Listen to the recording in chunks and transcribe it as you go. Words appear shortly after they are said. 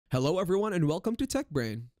Hello everyone and welcome to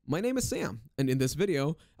TechBrain. My name is Sam, and in this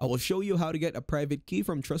video, I will show you how to get a private key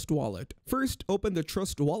from Trust Wallet. First, open the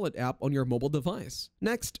Trust Wallet app on your mobile device.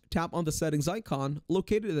 Next, tap on the settings icon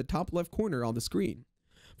located in the top left corner on the screen.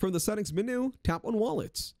 From the settings menu, tap on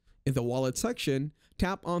Wallets. In the Wallet section,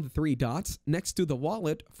 tap on the three dots next to the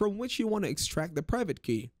wallet from which you want to extract the private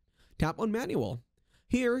key. Tap on Manual.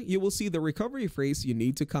 Here, you will see the recovery phrase you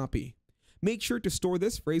need to copy. Make sure to store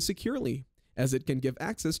this phrase securely, as it can give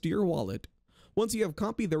access to your wallet. Once you have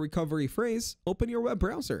copied the recovery phrase, open your web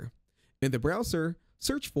browser. In the browser,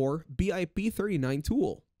 search for BIP39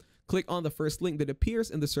 tool. Click on the first link that appears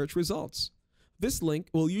in the search results. This link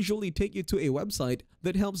will usually take you to a website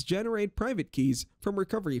that helps generate private keys from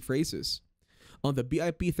recovery phrases. On the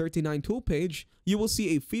BIP39 tool page, you will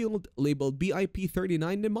see a field labeled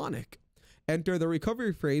BIP39 mnemonic. Enter the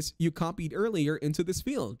recovery phrase you copied earlier into this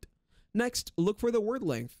field. Next, look for the word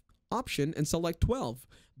length option and select 12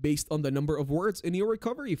 based on the number of words in your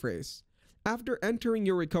recovery phrase. After entering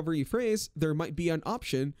your recovery phrase, there might be an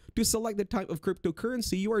option to select the type of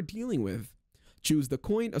cryptocurrency you are dealing with. Choose the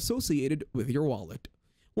coin associated with your wallet.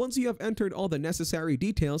 Once you have entered all the necessary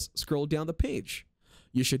details, scroll down the page.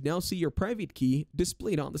 You should now see your private key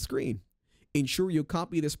displayed on the screen. Ensure you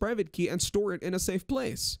copy this private key and store it in a safe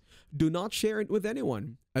place. Do not share it with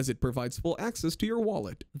anyone, as it provides full access to your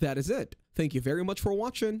wallet. That is it. Thank you very much for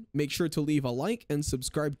watching. Make sure to leave a like and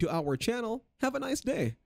subscribe to our channel. Have a nice day.